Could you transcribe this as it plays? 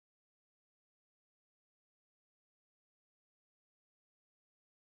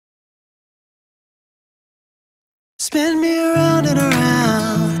Spin me around and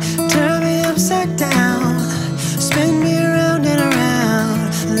around, turn me upside down. Spin me around and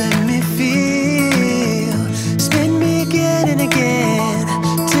around, let me feel. Spin me again and again,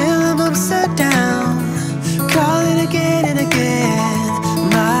 till I'm upside down. Calling again and again,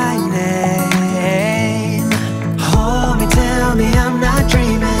 my name. Hold me, tell me I'm not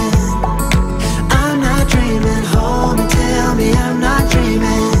dreaming. I'm not dreaming. Hold me, tell me I'm not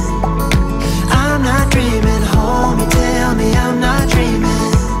dreaming. I'm not dreaming. Hold me, tell me I'm not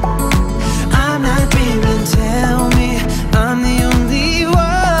dreaming. I'm not dreaming. Tell me I'm the only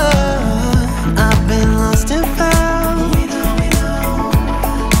one. I've been lost and found.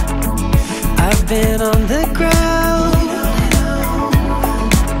 I've been on the ground.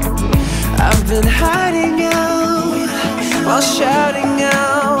 I've been hiding out while shouting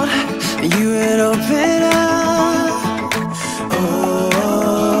out. You would open up.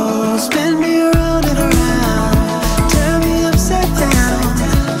 Oh, spin me around and around, turn me upside down.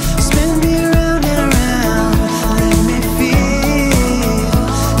 Spin me around and around, let me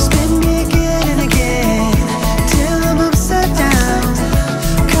feel. Spin me again and again, till I'm upside down.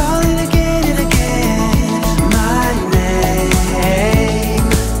 Calling again and again, my name.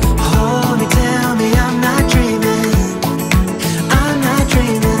 Hold me, tell me I'm not dreaming. I'm not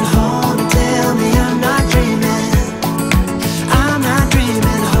dreaming. Hold me, tell me I'm not dreaming. I'm not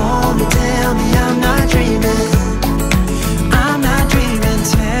dreaming. Hold me, tell me I'm not dreaming. I'm not dreaming.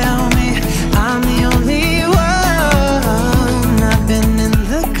 Tell me I'm the only one. I've been in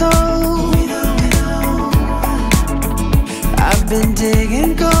the cold. I've been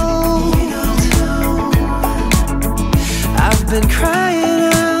digging gold. I've been crying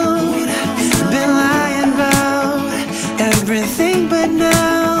out, been lying about everything but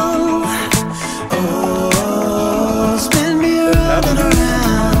now. Oh, spin me around and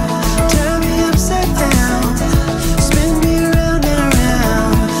around, turn me upside down. Spin me around and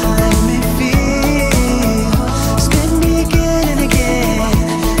around, let me feel. Spin me again and again,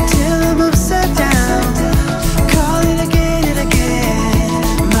 till I'm upside down. Calling again and again,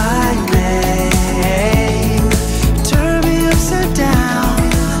 my name. Turn me upside down.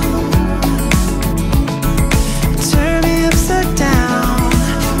 Turn me upside down.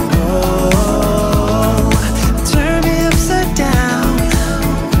 Oh, turn me upside down.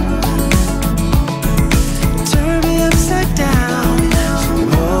 Turn me upside down.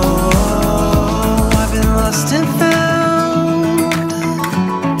 Oh, I've been lost and found.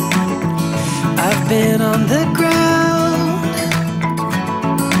 I've been on the ground.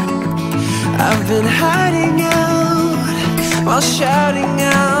 I've been hiding out while shouting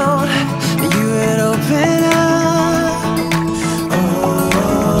out. You would open up.